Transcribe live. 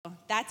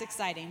that's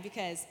exciting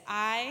because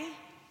I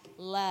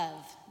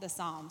love the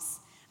Psalms.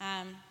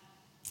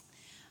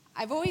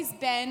 I've always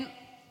been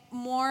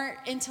more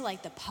into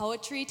like the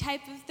poetry type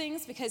of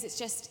things because it's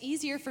just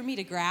easier for me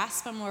to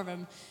grasp. I'm more of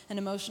an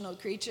emotional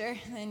creature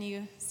than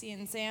you see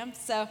in Sam.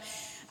 So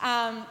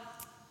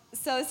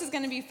this is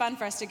going to be fun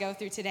for us to go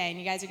through today, and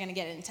you guys are going to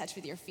get in touch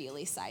with your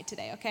feely side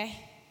today, okay?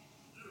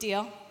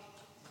 Deal?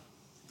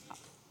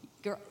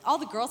 All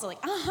the girls are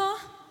like,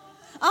 let's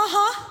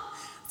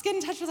get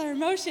in touch with our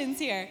emotions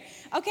here.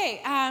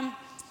 Okay,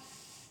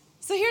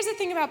 so here's the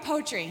thing about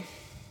poetry.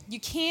 You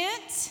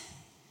can't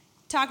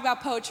talk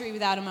about poetry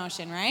without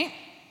emotion, right?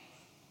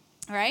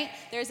 All right?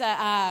 There's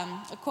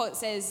a quote that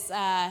says,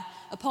 a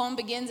poem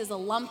begins as a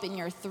lump in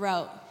your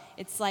throat.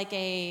 It's like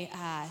a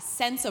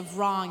sense of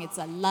wrong. It's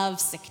a love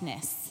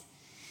sickness.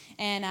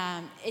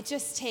 And it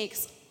just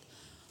takes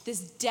this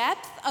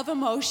depth of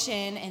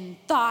emotion and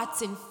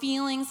thoughts and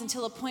feelings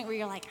until a point where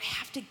you're like, I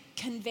have to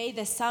convey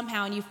this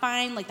somehow. And you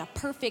find like the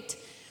perfect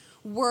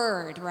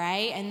word,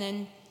 right? And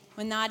then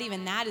when not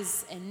even that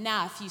is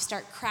enough, you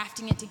start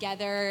crafting it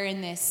together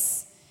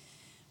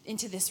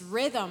into this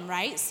rhythm,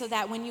 right? So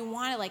that when you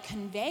want to like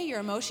convey your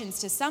emotions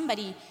to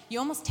somebody, you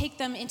almost take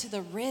them into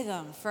the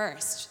rhythm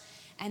first.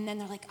 And then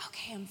they're like,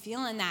 okay, I'm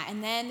feeling that.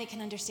 And then they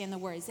can understand the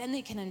words. Then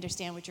they can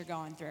understand what you're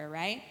going through,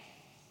 right?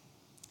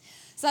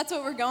 So that's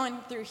what we're going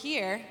through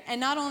here. And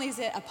not only is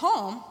it a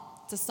poem,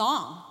 it's a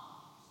song,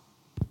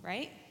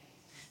 right?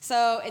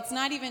 So it's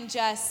not even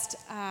just,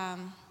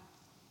 I'll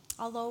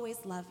always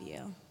love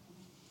you.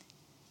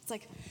 It's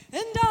like,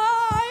 and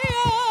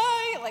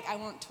I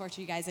won't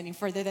torture you guys any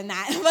further than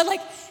that. But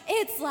like,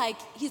 it's like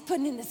he's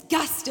putting in this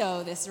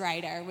gusto, this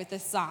writer, with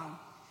this song.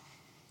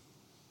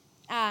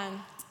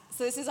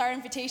 So this is our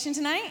invitation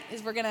tonight,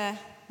 is we're going to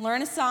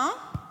learn a song,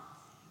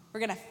 we're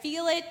going to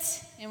feel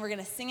it, and we're going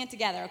to sing it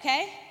together,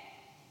 okay?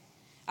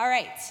 All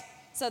right,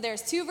 so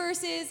there's 2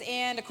 verses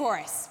and a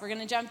chorus. We're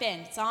going to jump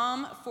in.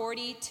 Psalm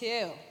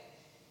 42. All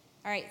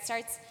right, it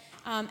starts,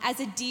 as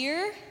a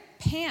deer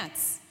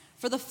pants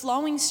for the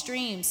flowing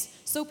streams,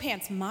 so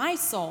pants my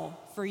soul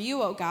for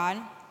you, O God.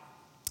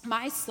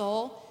 My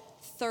soul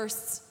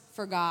thirsts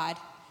for God,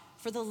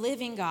 for the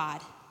living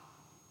God.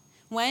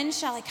 When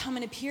shall I come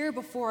and appear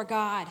before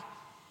God?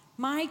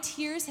 My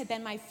tears have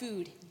been my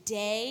food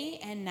day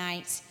and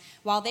night,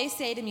 while they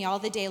say to me all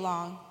the day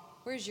long,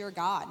 where's your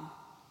God?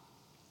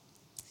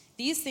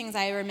 These things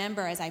I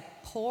remember as I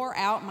pour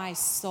out my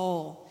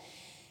soul,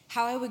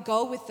 how I would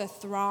go with the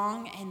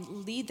throng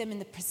and lead them in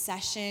the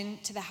procession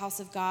to the house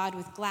of God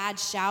with glad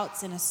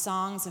shouts and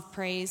songs of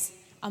praise,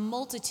 a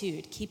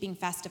multitude keeping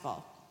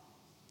festival.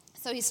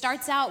 So he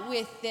starts out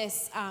with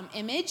this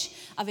image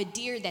of a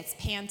deer that's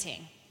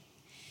panting.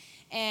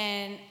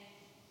 And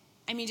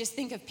I mean, just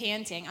think of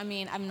panting. I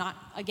mean, I'm not,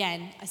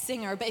 again, a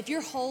singer, but if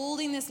you're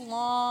holding this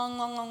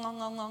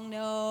long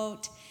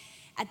note,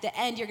 at the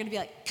end, you're going to be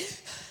like,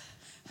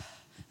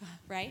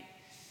 right?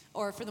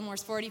 Or for the more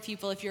sporty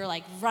people, if you're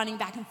like running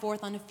back and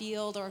forth on a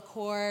field or a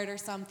court or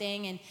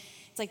something, and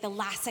it's like the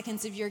last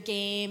seconds of your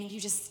game, and you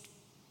just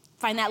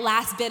find that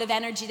last bit of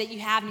energy that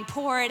you have, and you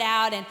pour it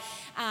out, and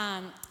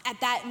at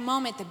that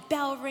moment, the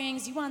bell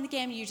rings, you won the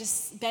game, you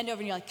just bend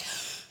over, and you're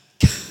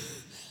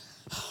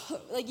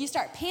like you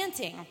start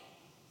panting.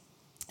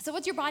 So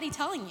what's your body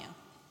telling you?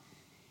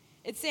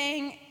 It's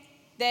saying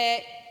that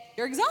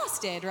you're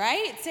exhausted,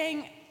 right? It's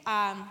saying,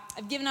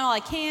 I've given all I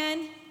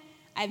can,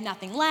 I have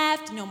nothing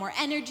left, no more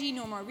energy,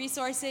 no more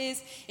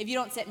resources. If you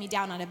don't set me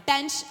down on a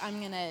bench, I'm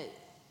going to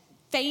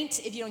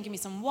faint. If you don't give me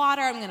some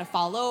water, I'm going to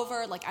fall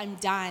over. Like, I'm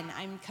done.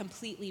 I'm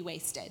completely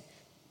wasted.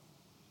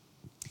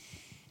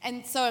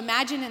 And so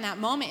imagine in that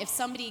moment if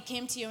somebody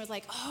came to you and was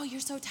like, oh, you're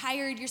so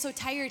tired.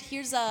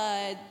 Here's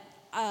a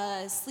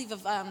sleeve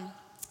of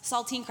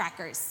saltine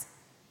crackers.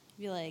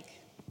 You'd be like,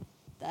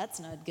 that's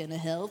not going to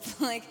help.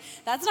 Like,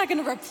 that's not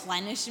going to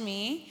replenish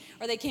me.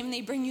 Or they came and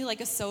they bring you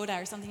like a soda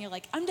or something. You're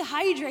like, I'm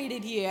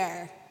dehydrated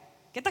here.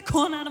 Get the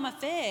corn out of my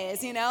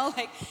face, you know?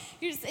 Like,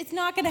 it's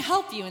not going to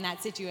help you in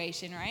that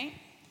situation, right?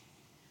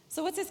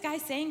 So what's this guy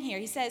saying here?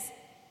 He says,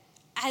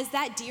 as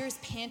that deer is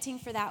panting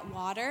for that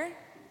water,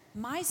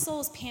 my soul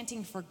is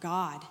panting for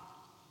God.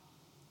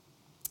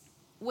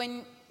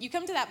 When you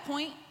come to that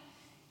point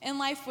in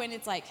life when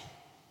it's like,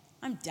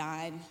 I'm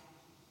done.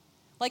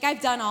 Like,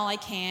 I've done all I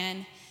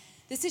can.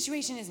 The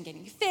situation isn't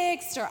getting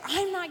fixed, or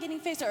I'm not getting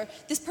fixed, or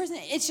this person,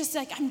 it's just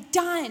like, I'm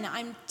done.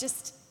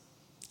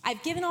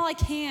 I've given all I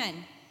can.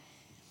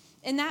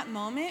 In that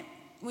moment,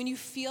 when you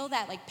feel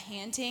that like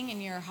panting in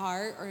your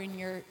heart or in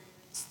your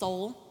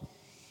soul,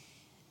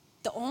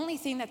 the only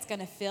thing that's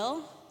going to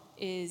fill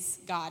is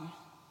God.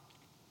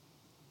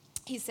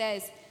 He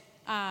says,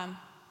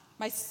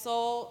 my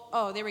soul,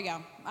 there we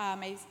go.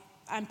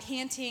 I'm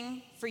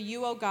panting for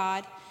you, O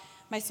God.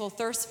 My soul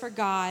thirsts for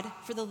God,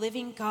 for the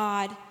living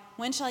God.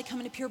 When shall I come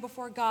and appear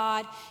before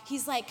God?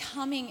 He's like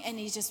coming and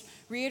he's just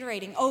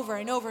reiterating over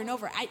and over and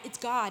over. It's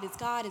God, it's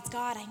God, it's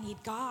God. I need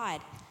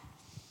God.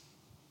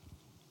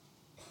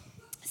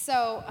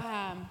 So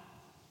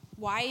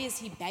why is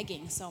he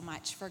begging so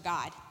much for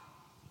God?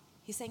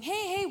 He's saying,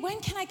 hey, when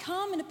can I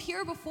come and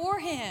appear before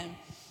him?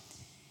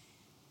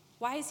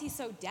 Why is he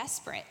so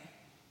desperate?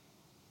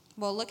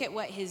 Well, look at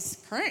what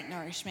his current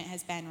nourishment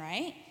has been,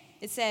 right?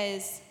 It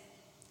says,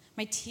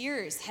 my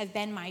tears have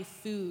been my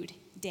food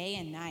day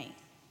and night.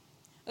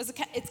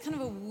 It's kind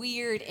of a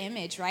weird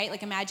image, right?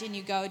 Like imagine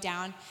you go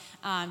down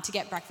to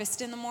get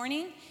breakfast in the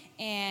morning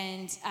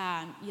and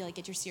you like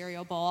get your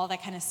cereal bowl,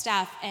 that kind of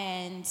stuff,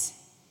 and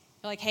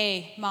you're like,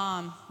 hey,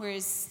 Mom,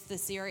 where's the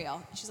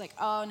cereal? And she's like,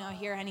 oh, no,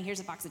 here, honey, here's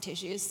a box of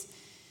tissues.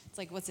 It's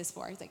like, what's this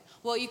for? It's like,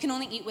 well, you can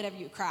only eat whatever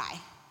you cry.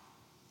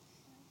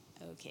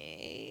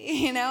 Okay,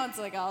 it's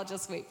like, I'll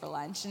just wait for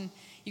lunch. And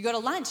you go to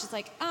lunch, it's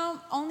like,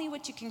 only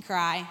what you can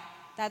cry.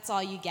 That's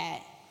all you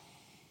get.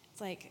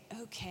 It's like,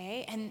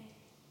 okay, and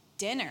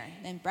dinner,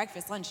 then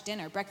breakfast, lunch,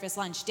 dinner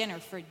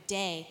for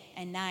day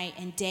and night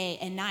and day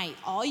and night.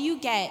 All you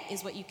get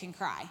is what you can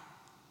cry.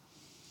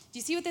 Do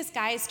you see what this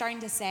guy is starting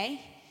to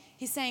say?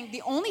 He's saying,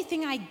 the only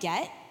thing I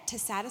get to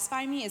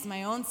satisfy me is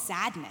my own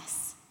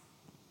sadness.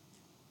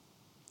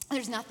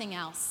 There's nothing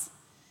else.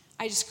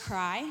 I just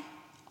cry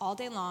all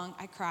day long.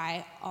 I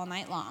cry all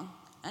night long.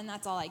 And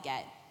that's all I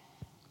get.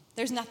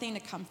 There's nothing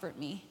to comfort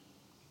me.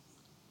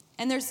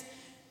 And there's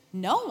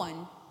no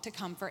one to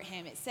comfort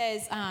him. It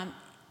says,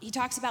 he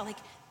talks about like,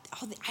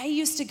 I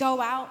used to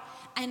go out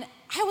and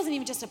I wasn't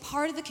even just a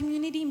part of the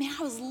community. Man,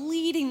 I was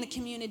leading the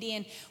community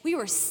and we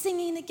were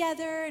singing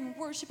together and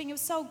worshiping. It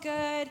was so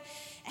good.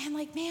 And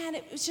like, man,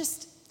 it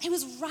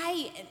was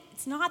right.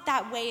 It's not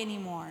that way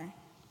anymore.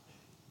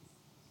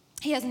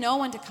 He has no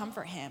one to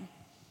comfort him.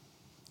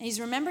 And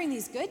he's remembering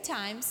these good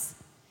times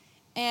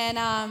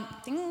and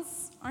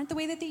things aren't the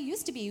way that they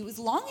used to be. He was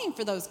longing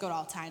for those good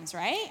old times,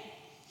 right?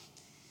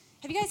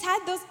 Have you guys had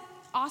those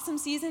awesome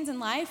seasons in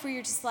life where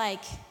you're just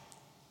like,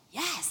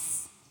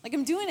 yes, like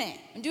I'm doing it.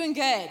 I'm doing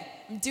good.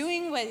 I'm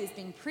doing what is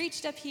being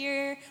preached up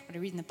here, what I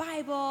read in the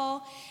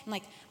Bible, and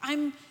like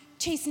I'm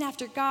chasing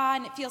after God,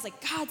 and it feels like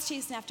God's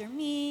chasing after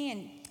me,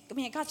 and I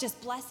mean, God's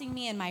just blessing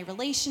me in my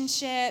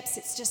relationships.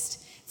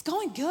 It's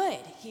going good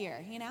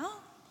here,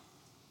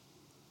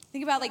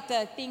 Think about like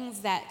the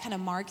things that kind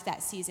of marked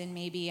that season.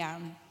 Maybe,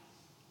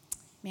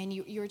 man,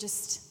 you were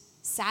just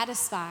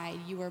satisfied.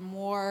 You were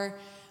more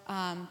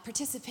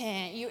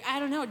participant. I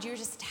don't know. You're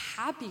just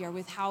happier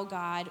with how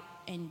God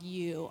and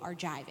you are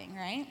jiving,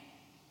 right?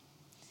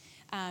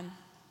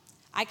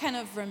 I kind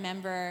of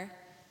remember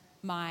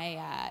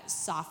my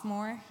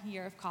sophomore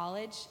year of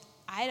college.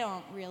 I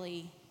don't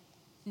really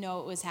know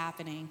what was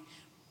happening,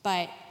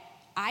 but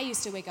I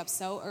used to wake up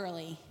so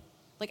early.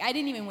 Like I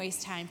didn't even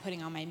waste time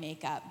putting on my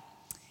makeup.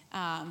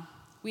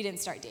 We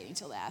didn't start dating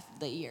till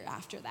the year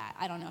after that.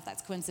 I don't know if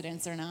that's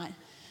coincidence or not.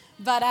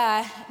 But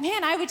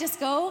man, I would just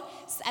go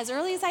as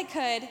early as I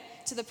could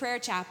to the prayer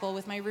chapel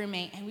with my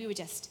roommate, and we would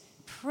just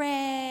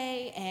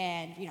pray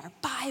and read our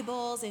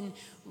Bibles. And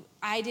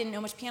I didn't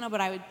know much piano,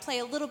 but I would play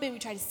a little bit.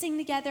 We'd try to sing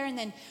together, and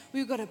then we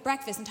would go to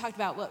breakfast and talk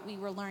about what we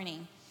were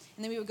learning.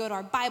 And then we would go to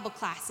our Bible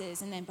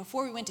classes, and then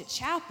before we went to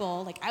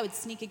chapel, like I would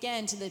sneak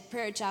again to the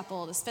prayer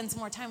chapel to spend some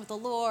more time with the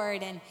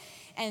Lord,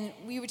 and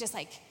we would just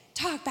like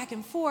talk back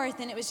and forth,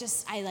 and it was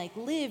just, I like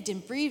lived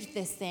and breathed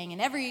this thing.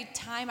 And every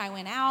time I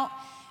went out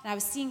and I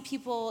was seeing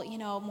people,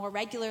 more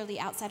regularly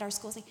outside our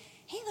schools, like,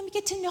 hey, let me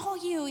get to know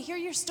you, hear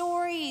your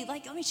story,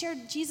 like, let me share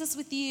Jesus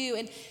with you.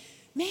 And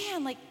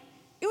man, like,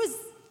 it was,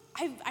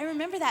 I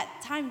remember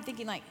that time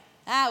thinking like,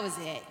 that was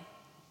it.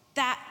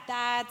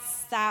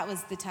 That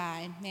was the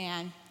time,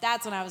 man.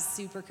 That's when I was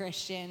super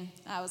Christian.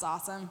 That was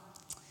awesome.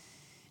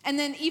 And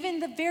then even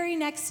the very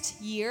next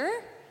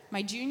year,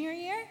 my junior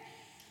year,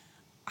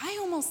 I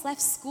almost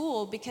left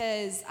school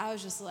because I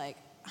was just like,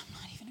 I'm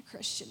not even a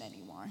Christian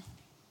anymore.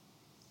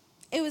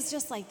 It was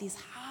just like these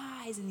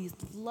highs and these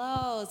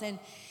lows. And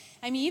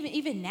I mean,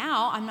 even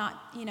now, I'm not,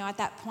 at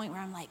that point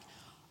where I'm like,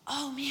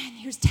 oh man,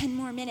 here's 10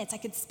 more minutes I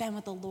could spend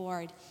with the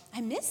Lord.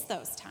 I miss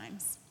those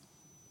times.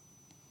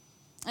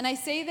 And I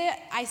say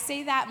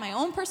that my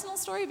own personal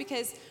story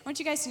because I want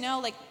you guys to know,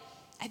 like,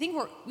 I think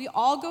we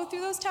all go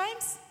through those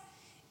times.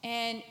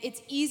 And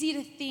it's easy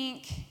to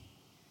think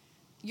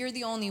you're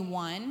the only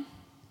one.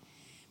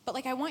 But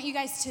like, I want you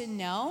guys to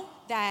know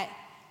that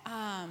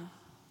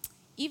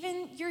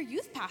even your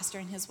youth pastor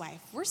and his wife,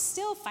 we're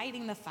still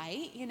fighting the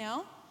fight,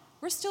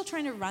 We're still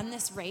trying to run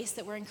this race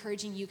that we're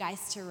encouraging you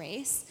guys to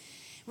race.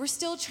 We're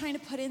still trying to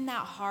put in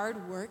that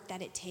hard work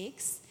that it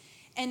takes.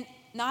 And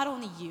not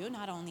only you,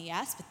 not only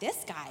us, but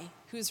this guy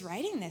who's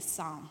writing this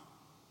psalm.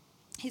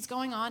 He's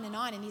going on,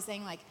 and he's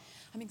saying like,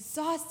 I'm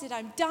exhausted,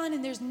 I'm done,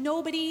 and there's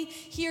nobody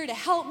here to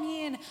help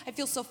me, and I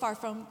feel so far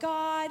from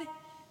God.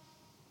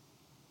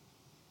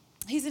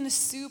 He's in a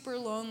super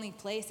lonely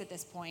place at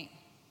this point.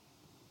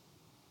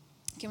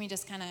 Can we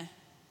just kind of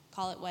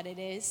call it what it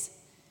is?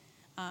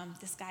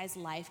 This guy's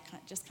life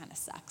just kind of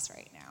sucks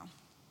right now.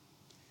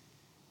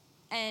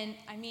 And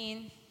I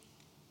mean,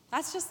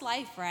 that's just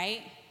life,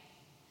 right?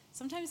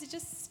 Sometimes it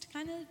just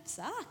kind of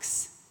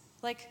sucks.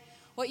 Like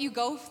what you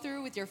go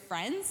through with your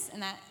friends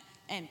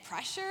and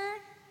pressure,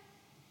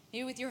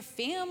 maybe with your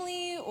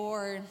family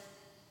or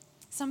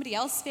somebody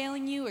else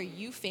failing you or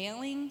you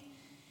failing.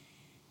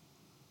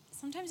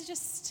 sometimes it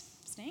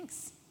just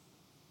stinks.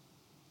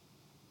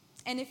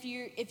 And if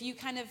you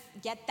kind of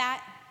get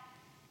that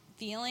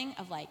feeling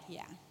of like,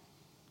 yeah,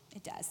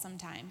 it does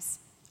sometimes.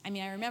 I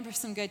mean, I remember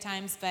some good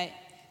times, but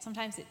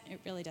sometimes it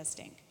really does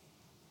stink.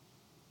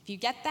 If you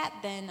get that,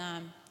 then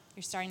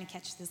you're starting to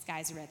catch this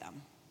guy's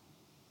rhythm.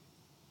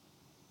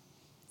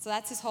 So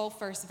that's his whole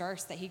first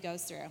verse that he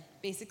goes through.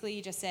 Basically,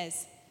 he just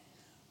says,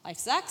 life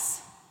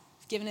sucks,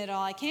 I've given it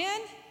all I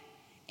can,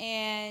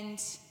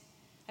 and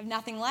I have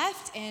nothing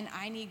left, and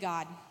I need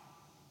God.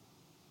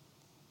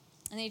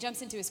 And then he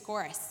jumps into his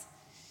chorus.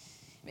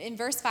 In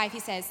verse 5, he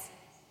says,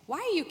 why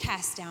are you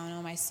cast down,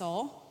 O my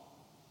soul?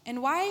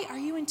 And why are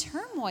you in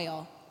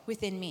turmoil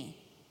within me?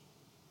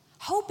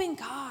 Hope in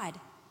God,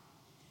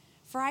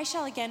 for I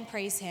shall again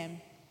praise him,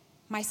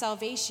 my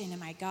salvation and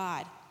my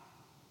God.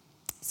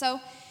 So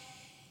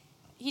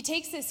he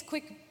takes this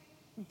quick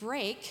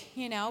break,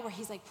 where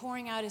he's like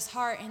pouring out his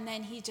heart, and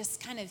then he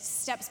just kind of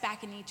steps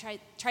back and he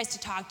tries to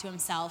talk to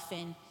himself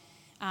and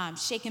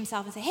shake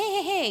himself and say,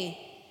 hey,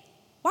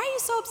 why are you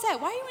so upset?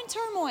 Why are you in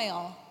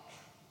turmoil?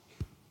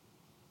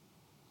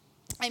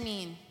 I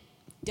mean,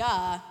 duh,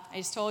 I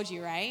just told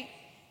you, right?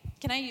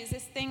 Can I use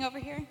this thing over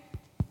here?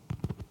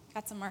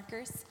 Got some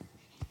markers?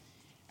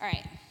 All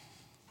right,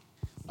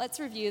 let's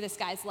review this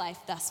guy's life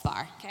thus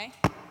far, okay?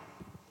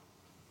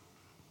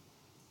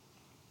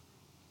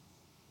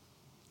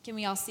 Can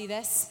we all see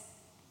this?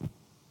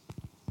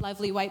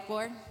 Lovely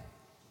whiteboard.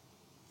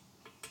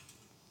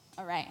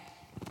 All right.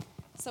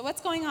 So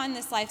what's going on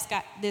in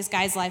this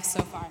guy's life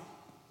so far?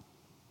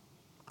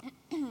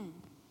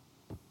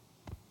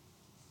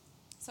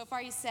 So far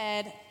he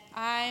said,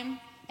 I'm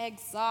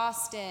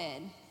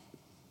exhausted.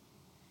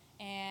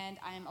 And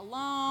I'm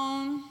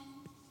alone.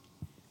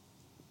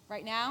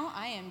 Right now,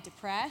 I am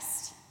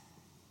depressed.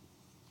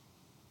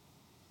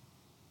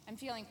 I'm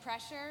feeling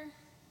pressure.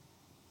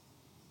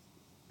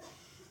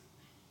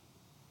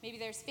 Maybe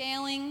there's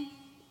failing.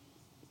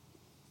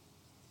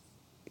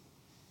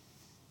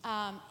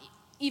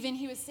 Even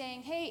he was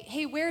saying,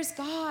 hey, where's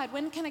God?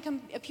 When can I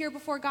come appear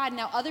before God?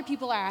 Now other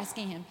people are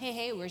asking him,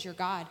 hey, where's your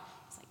God?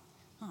 He's like,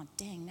 oh,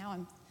 dang, now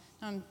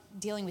I'm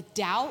dealing with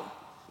doubt.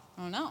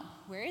 I don't know,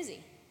 where is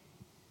he?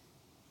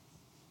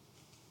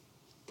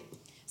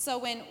 So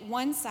when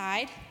one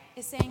side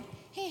is saying,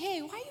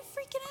 hey, why are you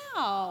freaking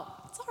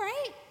out? It's all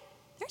right,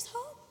 there's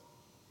hope.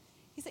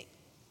 He's like,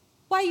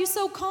 why are you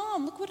so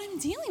calm? Look what I'm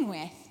dealing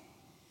with.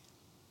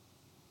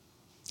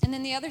 And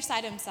then the other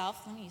side of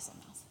himself, let me use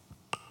something else.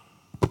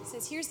 He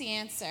says, here's the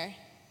answer.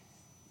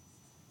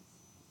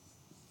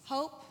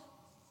 Hope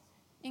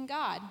in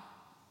God.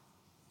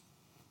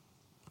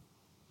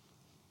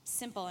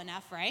 Simple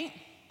enough, right?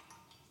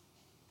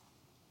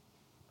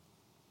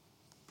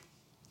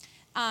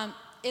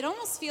 It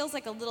almost feels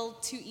like a little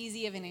too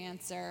easy of an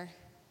answer.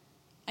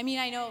 I mean,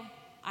 I know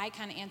I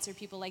kind of answer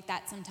people like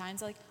that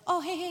sometimes. Like,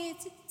 oh, hey,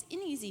 it's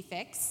an easy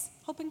fix.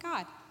 Hope in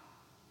God.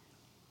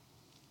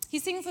 He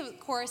sings the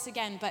chorus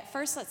again, but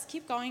first let's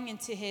keep going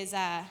into his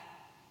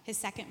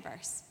second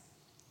verse.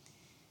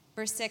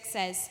 Verse 6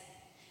 says,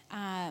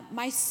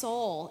 my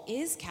soul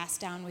is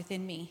cast down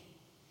within me.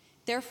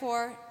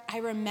 Therefore, I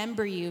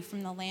remember you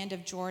from the land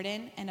of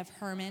Jordan and of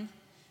Hermon,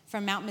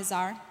 from Mount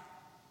Mizar.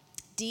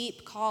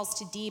 Deep calls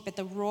to deep at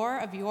the roar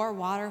of your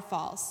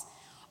waterfalls.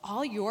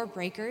 All your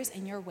breakers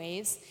and your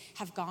waves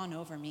have gone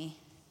over me.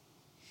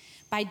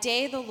 By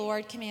day, the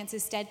Lord commands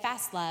his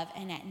steadfast love,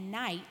 and at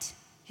night,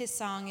 his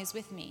song is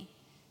with me,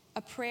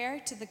 a prayer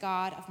to the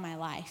God of my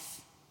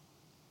life.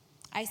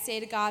 I say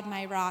to God,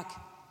 my rock,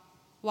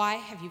 why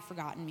have you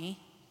forgotten me?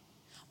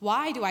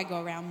 Why do I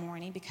go around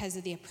mourning because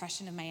of the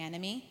oppression of my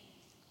enemy?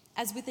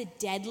 As with a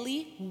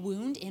deadly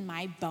wound in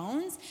my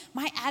bones,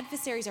 my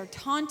adversaries are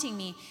taunting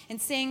me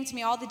and saying to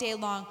me all the day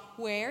long,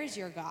 where is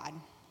your God?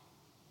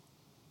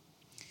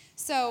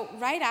 So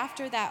right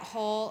after that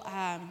whole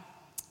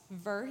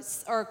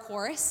verse or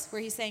chorus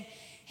where he's saying,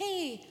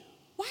 hey,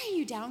 why are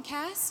you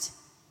downcast?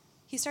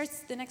 He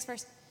starts the next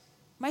verse,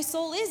 my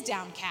soul is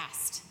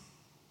downcast.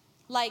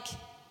 Like,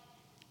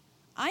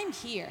 I'm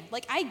here.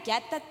 Like, I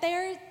get that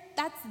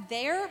that's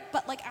there,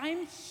 but like,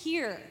 I'm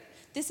here.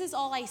 This is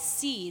all I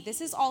see.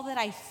 This is all that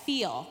I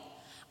feel.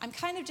 I'm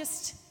kind of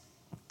just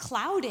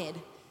clouded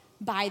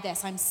by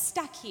this. I'm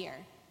stuck here.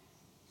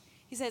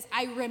 He says,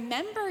 I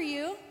remember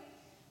you,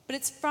 but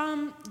it's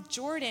from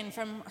Jordan,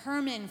 from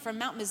Hermon, from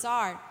Mount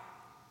Mizar.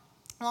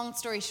 Long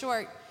story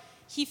short,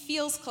 he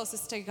feels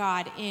closest to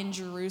God in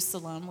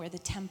Jerusalem, where the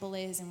temple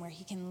is and where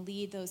he can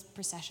lead those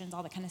processions,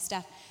 all that kind of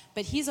stuff.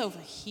 But he's over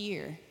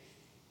here.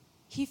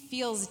 He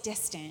feels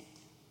distant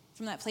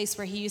from that place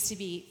where he used to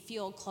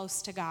feel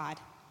close to God.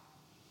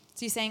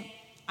 So he's saying,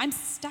 I'm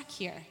stuck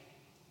here.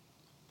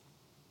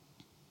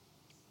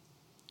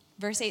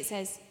 Verse 7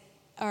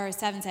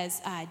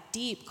 says,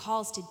 deep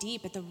calls to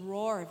deep at the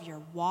roar of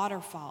your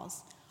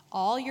waterfalls.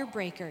 All your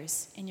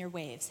breakers and your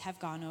waves have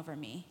gone over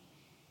me.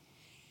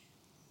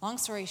 Long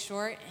story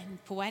short, in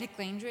poetic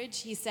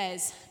language, he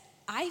says,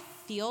 I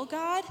feel,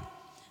 God,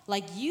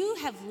 like you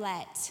have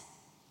let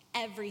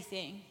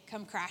everything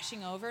come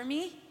crashing over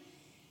me,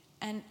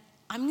 and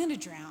I'm going to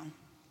drown.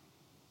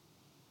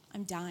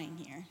 I'm dying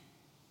here.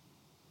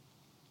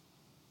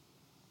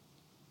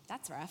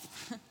 That's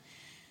rough.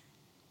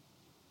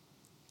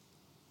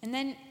 And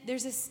then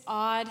there's this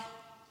odd,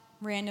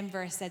 random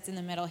verse that's in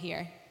the middle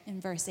here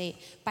in verse 8.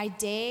 By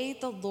day,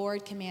 the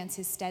Lord commands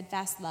his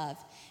steadfast love,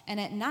 and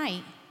at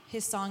night,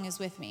 his song is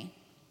with me.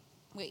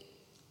 Wait,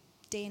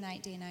 day and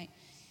night, day and night.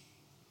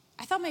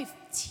 I thought my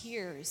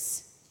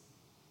tears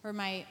were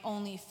my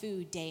only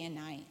food day and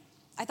night.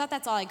 I thought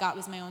that's all I got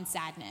was my own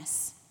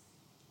sadness.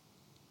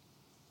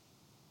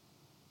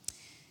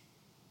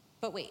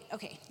 But wait,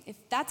 okay, if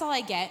that's all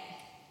I get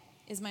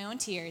is my own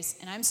tears,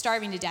 and I'm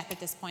starving to death at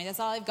this point, that's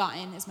all I've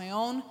gotten is my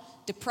own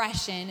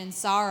depression and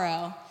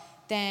sorrow,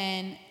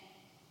 then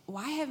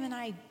why haven't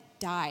I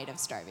died of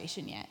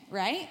starvation yet,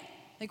 right?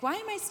 Like, why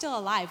am I still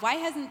alive? Why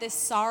hasn't this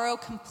sorrow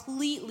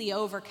completely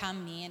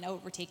overcome me and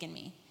overtaken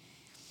me?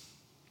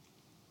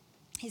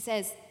 He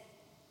says,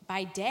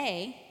 by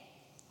day,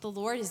 the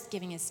Lord is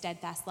giving his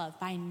steadfast love.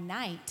 By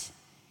night,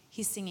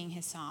 he's singing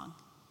his song.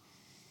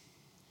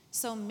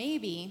 So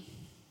maybe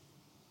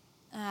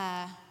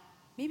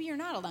you're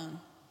not alone.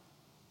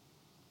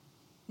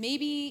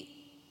 Maybe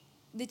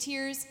the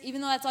tears, even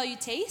though that's all you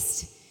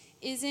taste,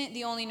 isn't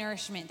the only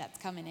nourishment that's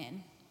coming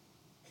in.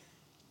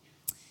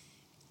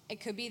 It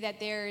could be that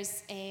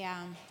there's a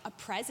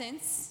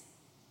presence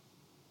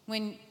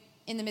when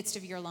in the midst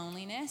of your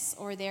loneliness,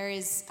 or there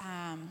is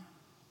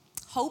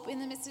hope in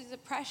the midst of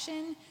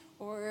depression,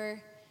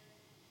 or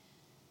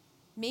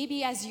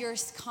maybe as you're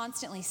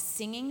constantly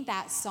singing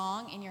that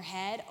song in your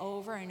head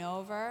over and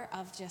over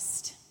of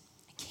just,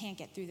 I can't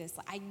get through this.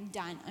 I'm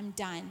done.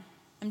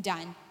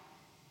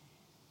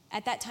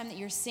 At that time that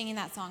you're singing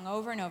that song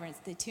over and over, it's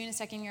the tune is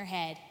stuck in your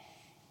head,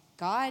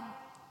 God,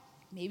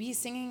 maybe he's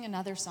singing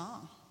another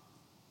song.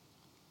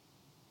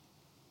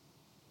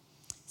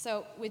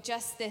 So with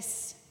just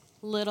this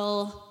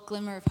little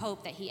glimmer of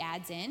hope that he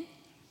adds in,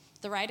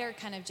 the writer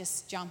kind of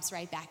just jumps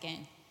right back in.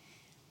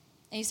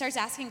 And he starts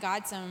asking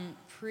God some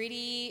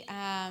pretty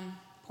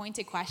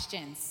pointed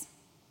questions.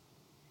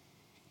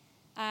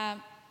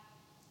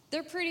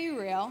 They're pretty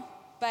real,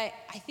 but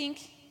I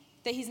think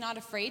that he's not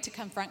afraid to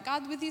confront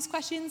God with these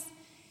questions.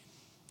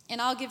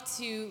 And I'll give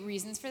 2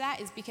 reasons for that,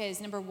 is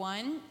because, number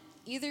 1,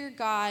 either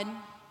God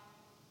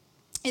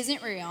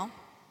isn't real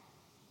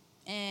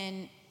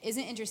and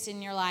isn't interested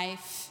in your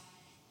life,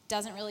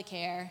 doesn't really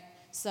care,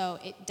 so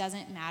it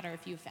doesn't matter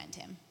if you offend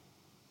him.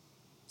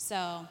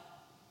 So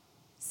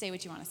say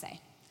what you want to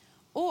say.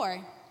 Or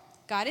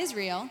God is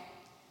real,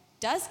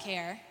 does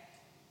care,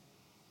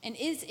 and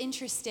is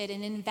interested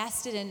and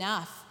invested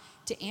enough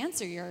to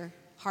answer your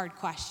hard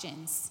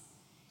questions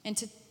and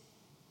to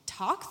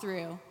talk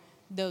through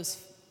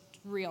those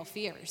real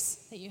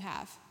fears that you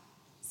have.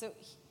 So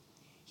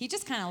he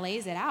just kind of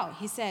lays it out.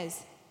 He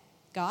says,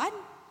 God,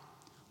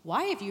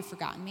 why have you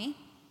forgotten me?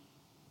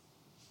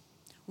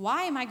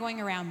 Why am I going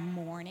around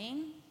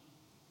mourning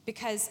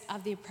because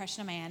of the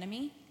oppression of my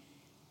enemy?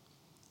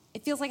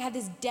 It feels like I have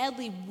this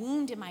deadly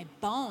wound in my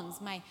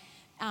bones. My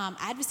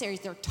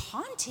adversaries, they're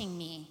taunting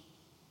me.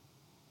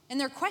 And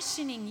they're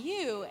questioning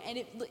you,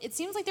 and it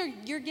seems like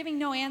you're giving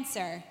no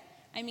answer.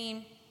 I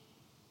mean,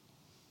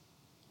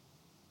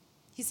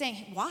 he's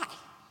saying, why?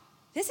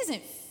 This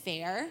isn't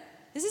fair.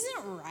 This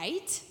isn't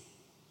right.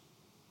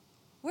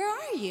 Where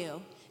are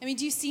you? I mean,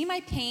 do you see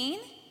my pain?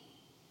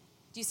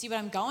 Do you see what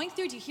I'm going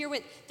through? Do you hear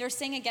what they're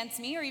saying against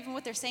me, or even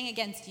what they're saying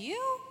against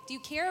you? Do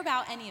you care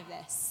about any of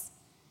this?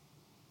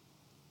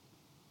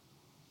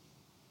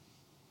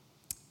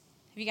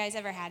 Have you guys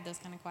ever had those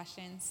kind of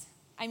questions?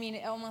 I mean,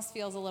 it almost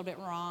feels a little bit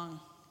wrong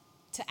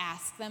to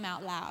ask them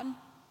out loud.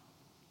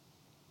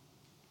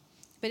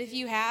 But if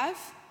you have,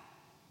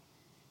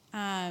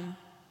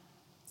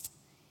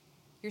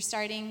 you're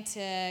starting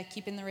to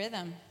keep in the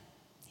rhythm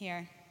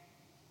here.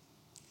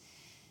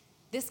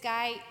 This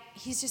guy,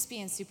 he's just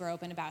being super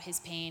open about his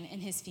pain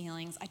and his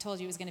feelings. I told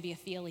you it was going to be a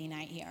feely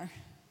night here.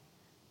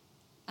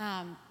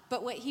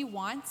 But what he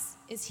wants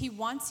is he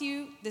wants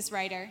you, this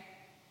writer,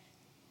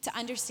 to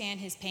understand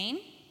his pain,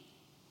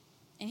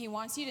 and he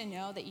wants you to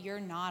know that you're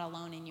not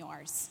alone in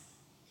yours.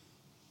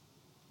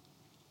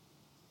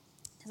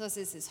 So this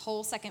is his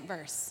whole second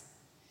verse.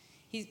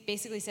 He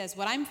basically says,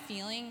 what I'm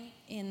feeling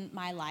in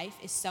my life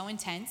is so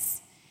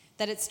intense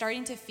that it's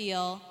starting to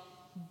feel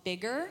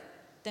bigger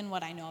than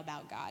what I know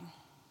about God.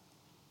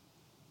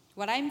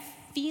 What I'm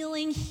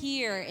feeling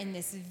here in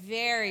this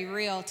very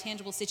real,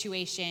 tangible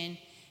situation,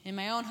 in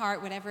my own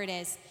heart, whatever it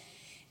is,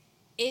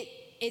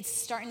 it's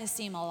starting to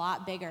seem a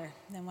lot bigger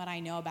than what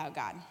I know about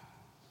God.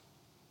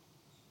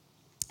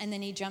 And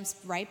then he jumps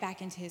right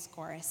back into his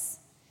chorus.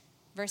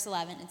 Verse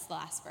 11, it's the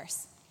last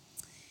verse.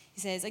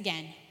 He says,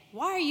 again,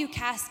 why are you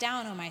cast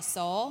down, O my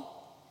soul?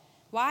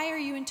 Why are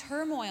you in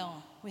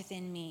turmoil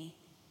within me?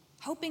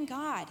 Hope in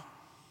God,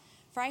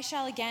 for I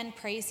shall again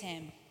praise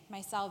him,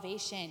 my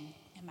salvation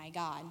and my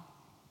God.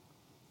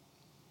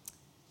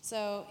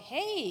 So,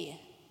 hey,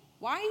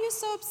 why are you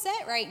so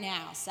upset right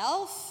now,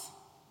 self?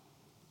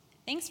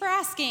 Thanks for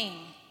asking.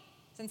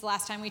 Since the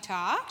last time we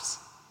talked,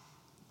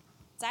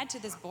 let's add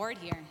to this board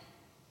here.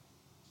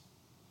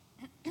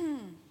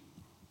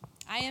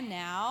 I am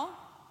now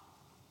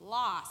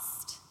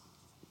lost.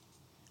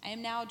 I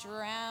am now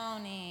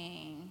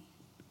drowning.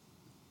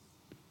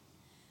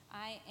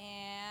 I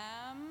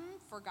am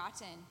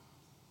forgotten.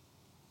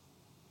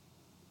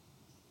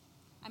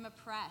 I'm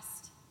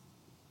oppressed.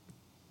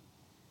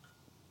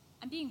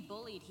 I'm being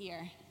bullied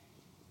here.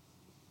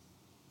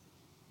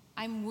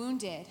 I'm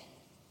wounded.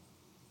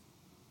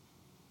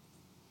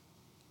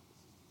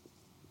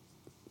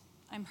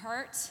 I'm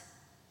hurt.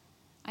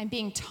 I'm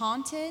being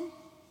taunted.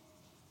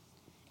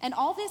 And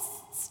all this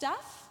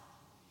stuff,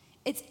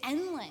 it's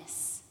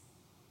endless.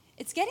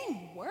 It's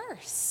getting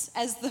worse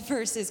as the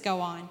verses go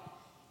on.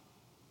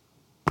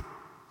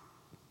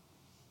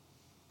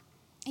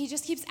 He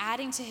just keeps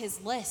adding to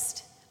his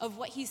list of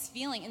what he's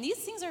feeling. And these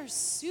things are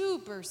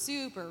super,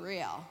 super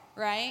real,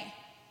 right?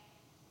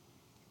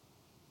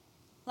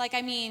 Like,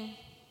 I mean,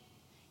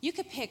 you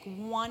could pick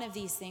one of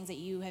these things that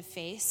you have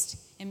faced,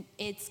 and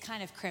it's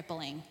kind of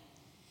crippling.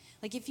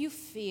 Like, if you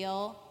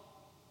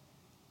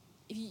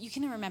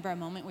can remember a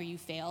moment where you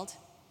failed,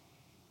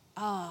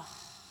 oh,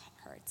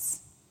 it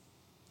hurts.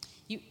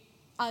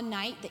 A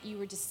night that you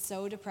were just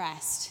so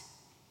depressed,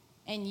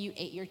 and you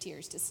ate your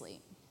tears to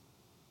sleep.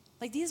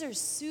 Like, these are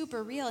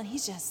super real, and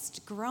he's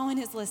just growing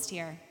his list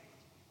here.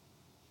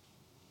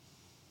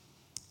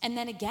 And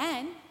then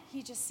again,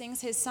 he just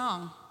sings his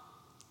song,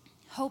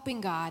 Hope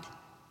in God,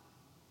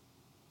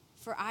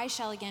 for I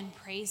shall again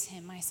praise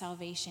him, my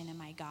salvation and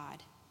my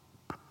God.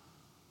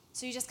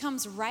 So he just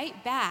comes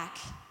right back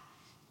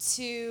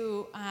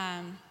to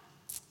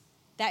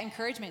that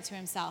encouragement to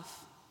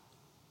himself.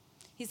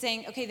 He's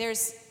saying, okay,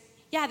 there's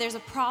a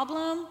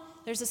problem,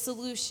 there's a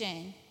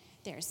solution.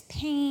 There's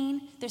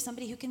pain, there's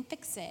somebody who can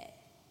fix it.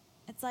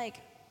 It's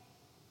like,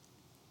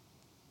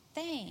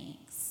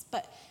 thanks.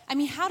 But, I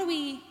mean, how do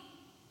we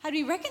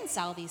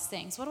reconcile these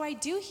things? What do I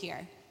do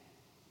here?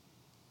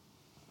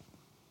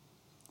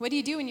 What do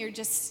you do when you're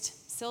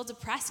just still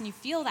depressed and you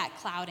feel that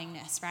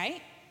cloudingness,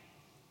 right?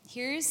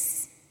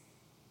 Here's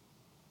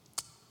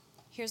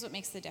what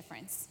makes the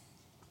difference.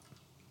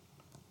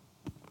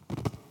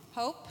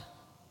 Hope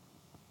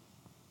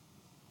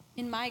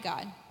in my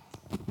God.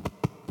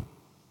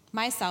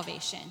 My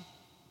salvation.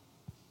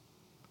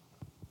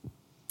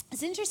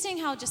 It's interesting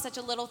how just such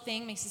a little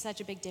thing makes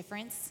such a big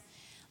difference.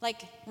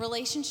 Like,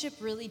 relationship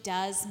really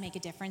does make a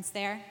difference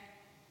there.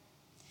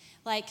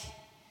 Like,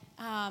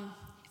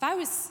 if I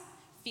was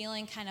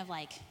feeling kind of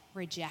like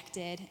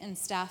rejected and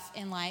stuff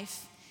in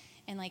life,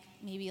 and like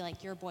maybe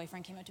like your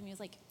boyfriend came up to me and was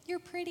like, "You're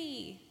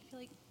pretty." I'd be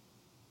like,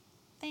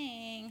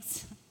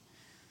 "Thanks."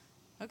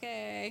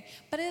 Okay.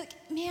 But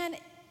man,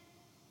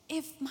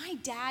 if my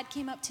dad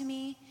came up to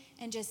me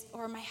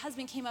or my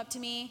husband came up to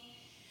me,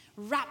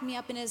 wrapped me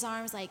up in his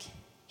arms like,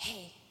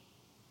 "Hey,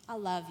 I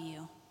love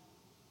you.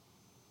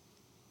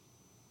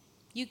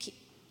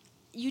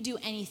 You do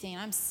anything,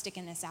 I'm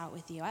sticking this out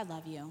with you. I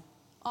love you."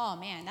 Oh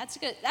man, that's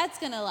good. That's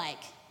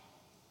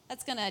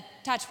gonna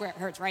touch where it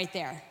hurts right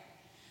there.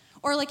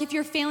 Or like if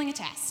you're failing a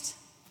test,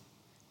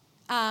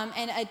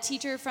 and a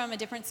teacher from a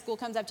different school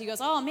comes up to you and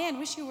goes, "Oh man,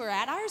 wish you were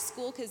at our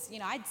school because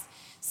I'd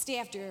stay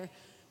after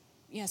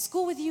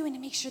school with you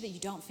and make sure that you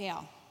don't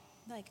fail."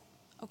 I'm like,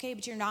 okay,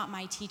 but you're not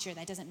my teacher.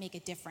 That doesn't make a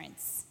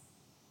difference.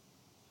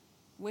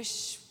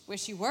 Wish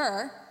you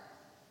were.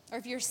 Or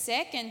if you're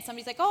sick and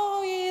somebody's like,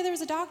 "Oh yeah, there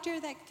was a doctor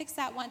that fixed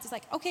that once." It's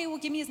like, okay, well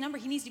give me his number.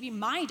 He needs to be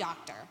my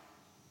doctor.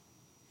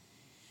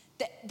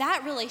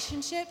 That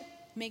relationship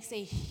makes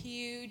a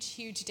huge,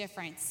 huge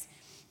difference.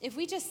 If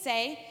we just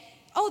say,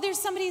 "Oh, there's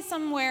somebody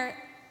somewhere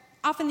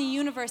off in the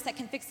universe that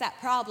can fix that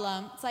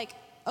problem," it's like,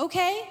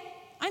 okay,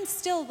 I'm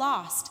still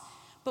lost.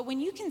 But when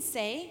you can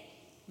say,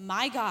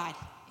 "My God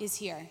is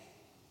here,"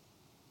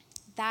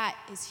 that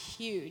is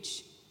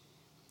huge.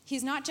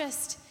 He's not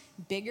just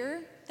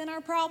bigger than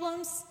our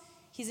problems,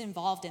 he's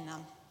involved in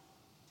them.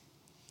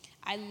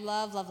 I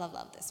love, love, love,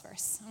 love this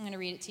verse. I'm going to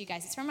read it to you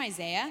guys. It's from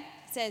Isaiah.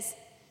 It says,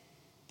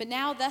 "But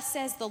now thus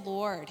says the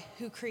Lord,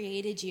 who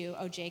created you,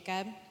 O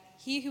Jacob,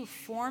 he who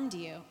formed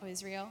you, O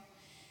Israel,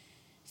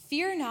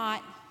 fear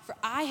not, for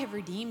I have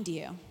redeemed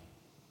you.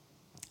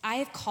 I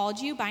have called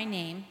you by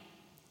name.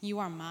 You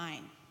are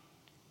mine."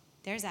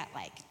 There's that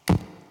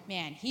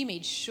man, he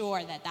made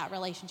sure that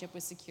relationship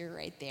was secure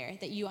right there,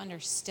 that you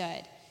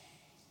understood.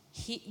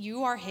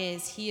 You are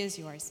his, he is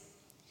yours.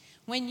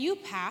 "When you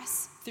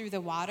pass through the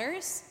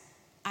waters,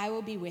 I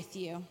will be with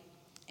you.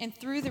 And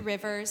through the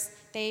rivers,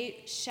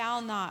 they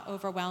shall not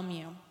overwhelm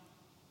you.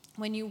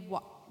 When you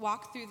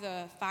walk through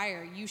the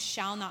fire, you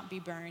shall not be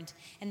burned,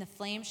 and the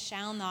flame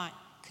shall not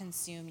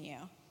consume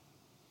you."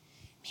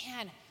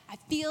 Man, I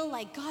feel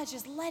like God's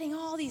just letting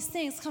all these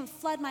things come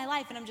flood my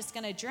life, and I'm just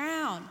going to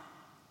drown.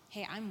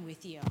 Hey, I'm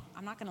with you.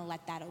 I'm not going to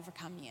let that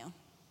overcome you.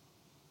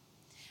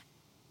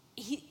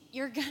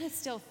 You're going to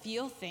still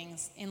feel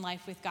things in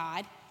life with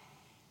God,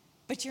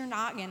 but you're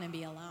not going to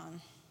be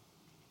alone.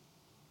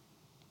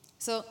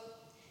 So,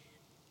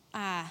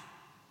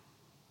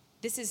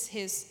 this is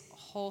his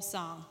whole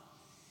song.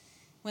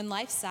 When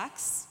life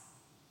sucks,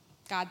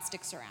 God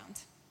sticks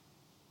around.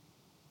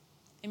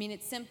 I mean,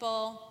 it's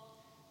simple,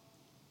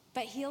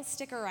 but he'll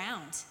stick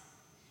around.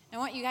 I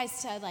want you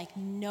guys to like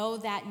know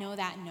that,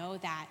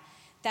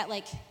 that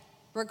like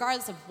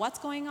regardless of what's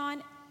going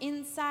on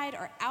inside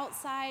or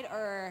outside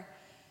or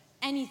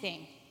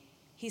anything,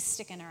 he's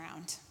sticking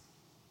around.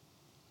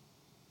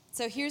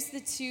 So here's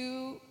the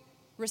two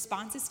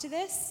responses to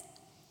this.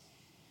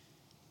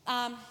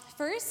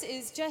 First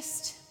is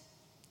just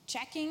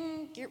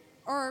checking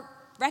or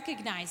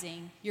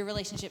recognizing your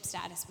relationship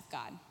status with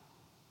God.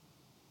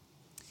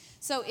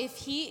 So if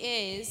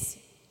he is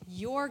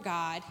your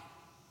God,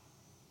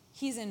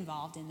 he's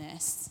involved in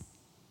this.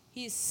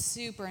 He's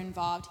super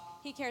involved.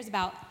 He cares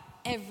about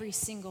every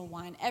single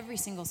one, every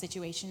single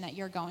situation that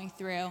you're going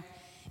through.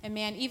 And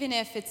man, even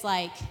if it's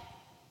like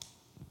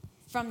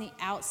from the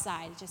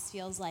outside, it just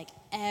feels like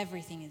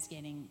everything is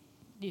getting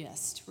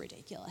just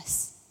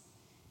ridiculous.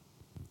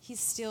 He's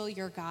still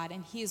your God,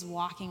 and he is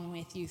walking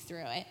with you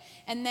through it.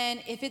 And then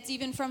if it's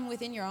even from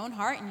within your own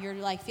heart, and you're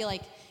like, feel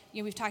like,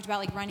 we've talked about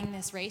like running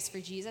this race for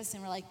Jesus,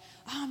 and we're like,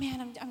 oh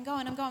man, I'm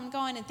going,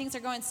 and things are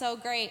going so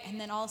great. And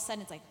then all of a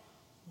sudden it's like,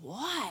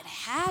 what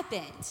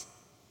happened?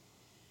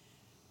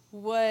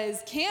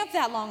 Was camp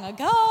that long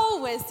ago?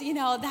 Was,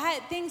 that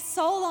thing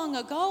so long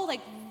ago?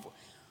 Like,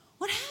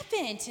 what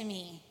happened to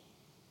me?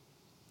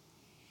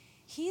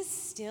 He's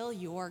still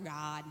your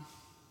God.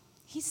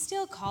 He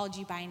still called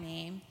you by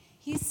name.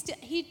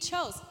 He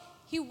chose.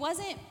 He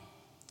wasn't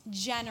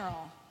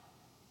general.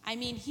 I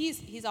mean,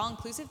 he's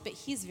all-inclusive, but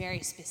he's very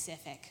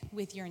specific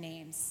with your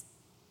names.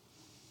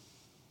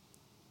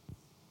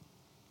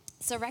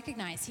 So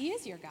recognize he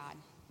is your God.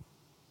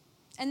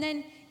 And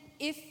then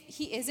if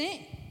he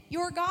isn't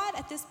your God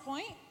at this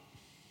point,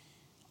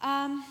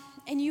 and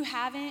you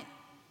haven't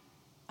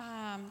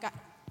got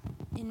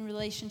in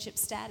relationship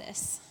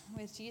status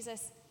with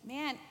Jesus,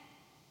 man,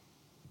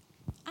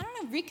 I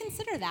don't know,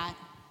 reconsider that.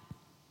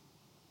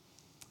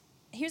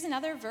 Here's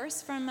another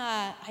verse from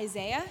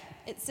Isaiah.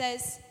 It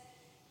says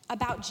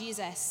about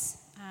Jesus,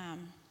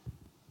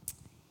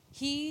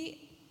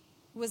 he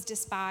was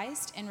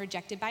despised and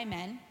rejected by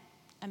men,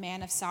 a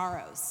man of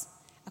sorrows,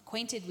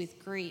 acquainted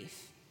with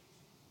grief.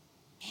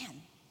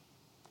 Man,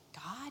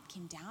 God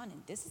came down,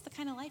 and this is the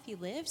kind of life he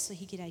lived so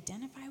he could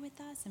identify with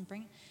us and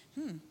bring,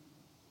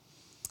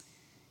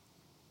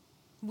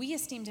 We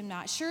esteemed him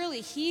not.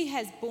 Surely he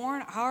has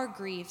borne our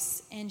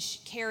griefs and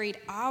carried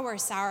our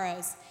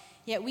sorrows.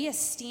 Yet we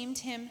esteemed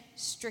him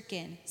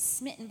stricken,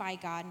 smitten by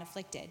God, and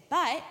afflicted.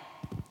 But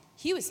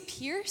he was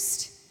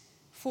pierced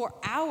for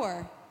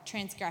our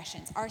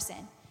transgressions, our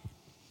sin.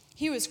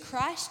 He was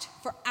crushed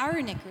for our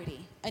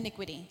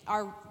iniquity,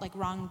 our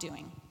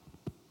wrongdoing.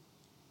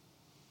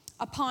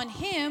 Upon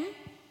him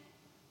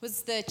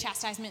was the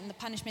chastisement and the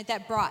punishment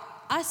that brought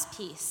us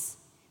peace.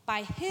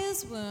 By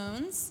his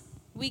wounds,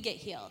 we get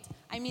healed.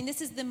 I mean, this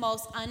is the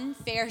most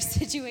unfair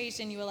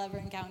situation you will ever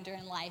encounter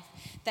in life,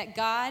 that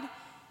God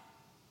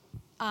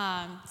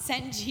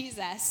sent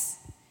Jesus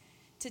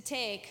to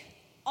take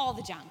all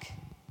the junk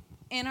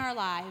in our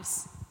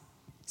lives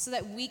so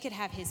that we could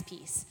have his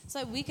peace, so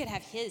that we could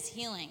have his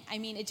healing. I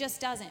mean, it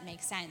just doesn't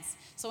make sense.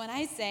 So when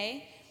I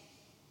say,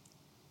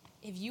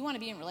 if you want to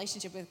be in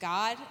relationship with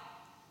God,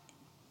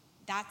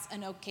 that's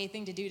an okay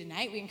thing to do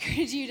tonight. We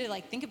encourage you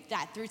to think of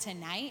that through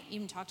tonight,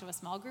 even talk to a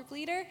small group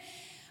leader.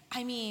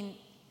 I mean,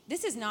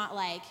 this is not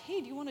like,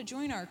 hey, do you want to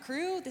join our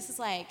crew? This is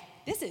like,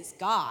 this is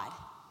God.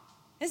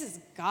 This is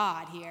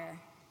God here.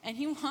 And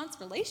he wants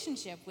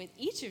relationship with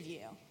each of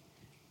you.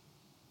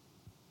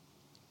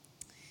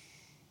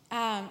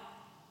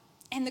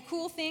 And the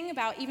cool thing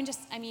about even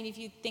if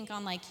you think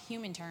on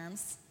human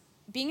terms,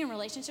 being in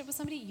relationship with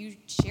somebody, you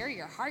share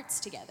your hearts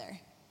together,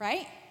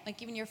 right?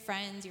 Like even your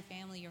friends, your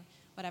family, your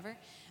whatever.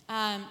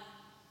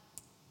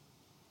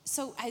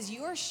 So as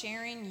you're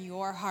sharing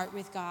your heart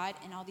with God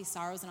and all these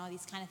sorrows and all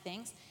these kind of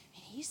things,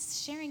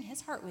 he's sharing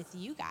his heart with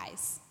you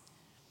guys.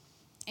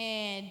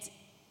 And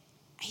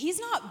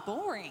he's not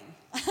boring.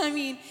 I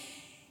mean,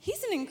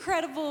 he's an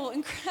incredible,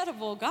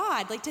 incredible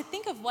God. To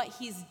think of what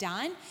he's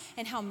done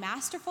and how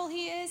masterful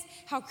he is,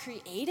 how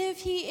creative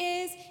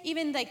he is,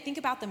 even think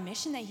about the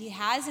mission that he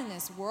has in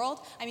this world.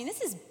 I mean,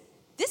 this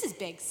is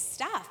big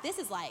stuff. This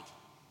is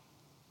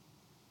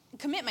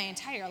commit my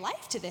entire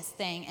life to this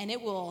thing, and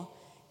it will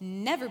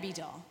never be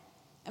dull.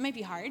 It might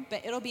be hard,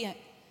 but it'll be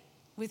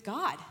with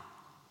God.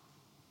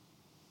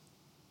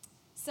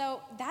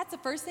 So that's the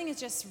first thing, is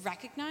just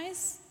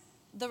recognize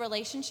the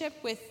relationship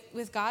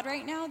with God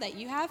right now that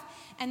you have.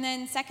 And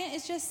then second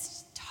is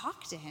just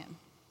talk to him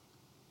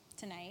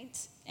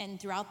tonight and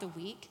throughout the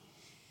week.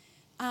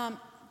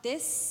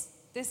 This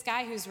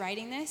guy who's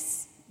writing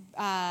this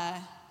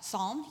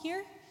psalm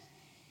here,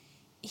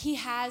 he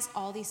has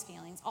all these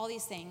feelings, all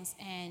these things.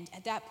 And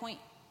at that point,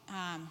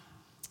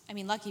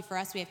 lucky for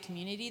us, we have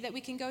community that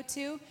we can go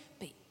to.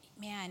 But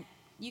man,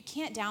 you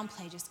can't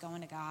downplay just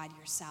going to God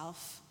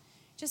yourself,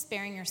 just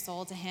bearing your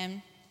soul to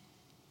him.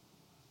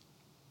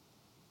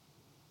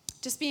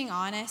 Just being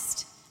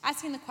honest,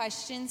 asking the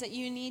questions that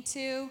you need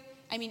to.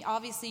 I mean,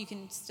 obviously you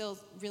can still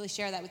really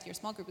share that with your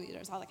small group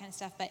leaders, all that kind of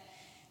stuff, but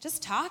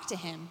just talk to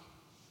him.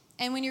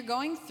 And when you're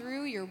going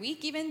through your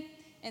week, even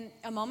in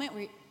a moment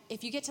where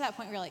if you get to that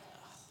point where you're like,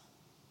 oh,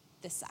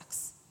 this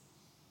sucks,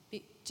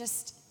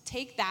 just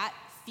take that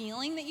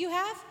feeling that you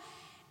have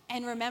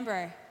and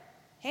remember,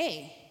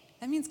 hey,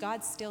 that means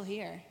God's still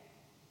here.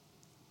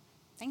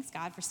 Thanks,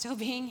 God, for still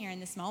being here in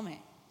this moment.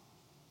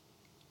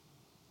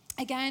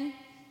 Again,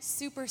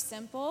 super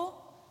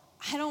simple.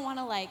 I don't want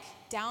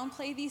to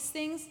downplay these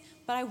things,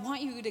 but I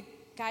want you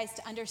guys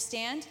to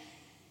understand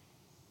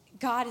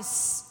God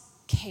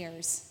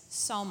cares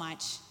so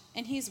much,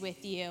 and he's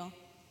with you.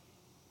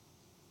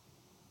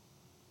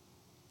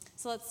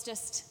 So let's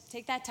just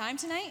take that time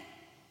tonight,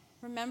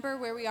 remember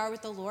where we are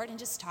with the Lord, and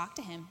just talk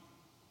to him.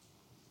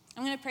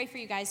 I'm going to pray for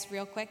you guys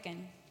real quick,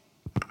 and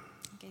you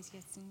guys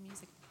get some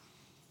music.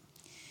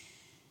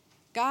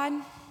 God,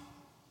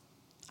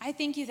 I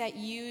thank you that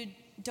you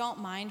don't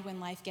mind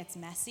when life gets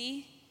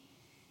messy,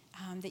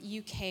 that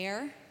you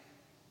care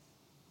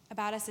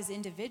about us as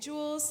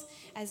individuals,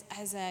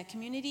 as a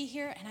community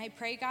here. And I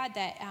pray, God,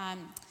 that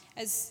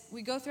as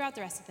we go throughout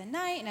the rest of the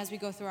night and as we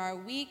go through our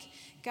week,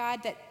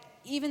 God, that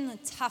even the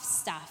tough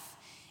stuff,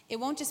 it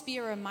won't just be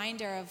a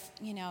reminder of,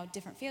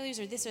 different failures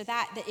or this or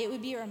that it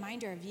would be a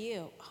reminder of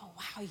you. Oh,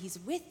 wow, he's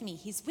with me.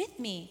 He's with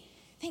me.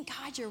 Thank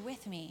God you're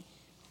with me.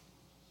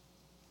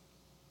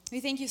 We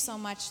thank you so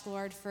much,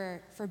 Lord,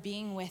 for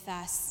being with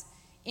us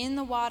in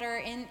the water,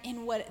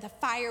 in what the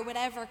fire,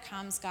 whatever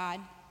comes, God.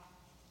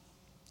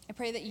 I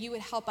pray that you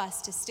would help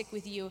us to stick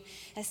with you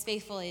as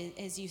faithfully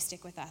as you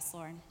stick with us,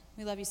 Lord.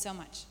 We love you so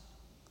much.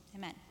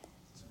 Amen.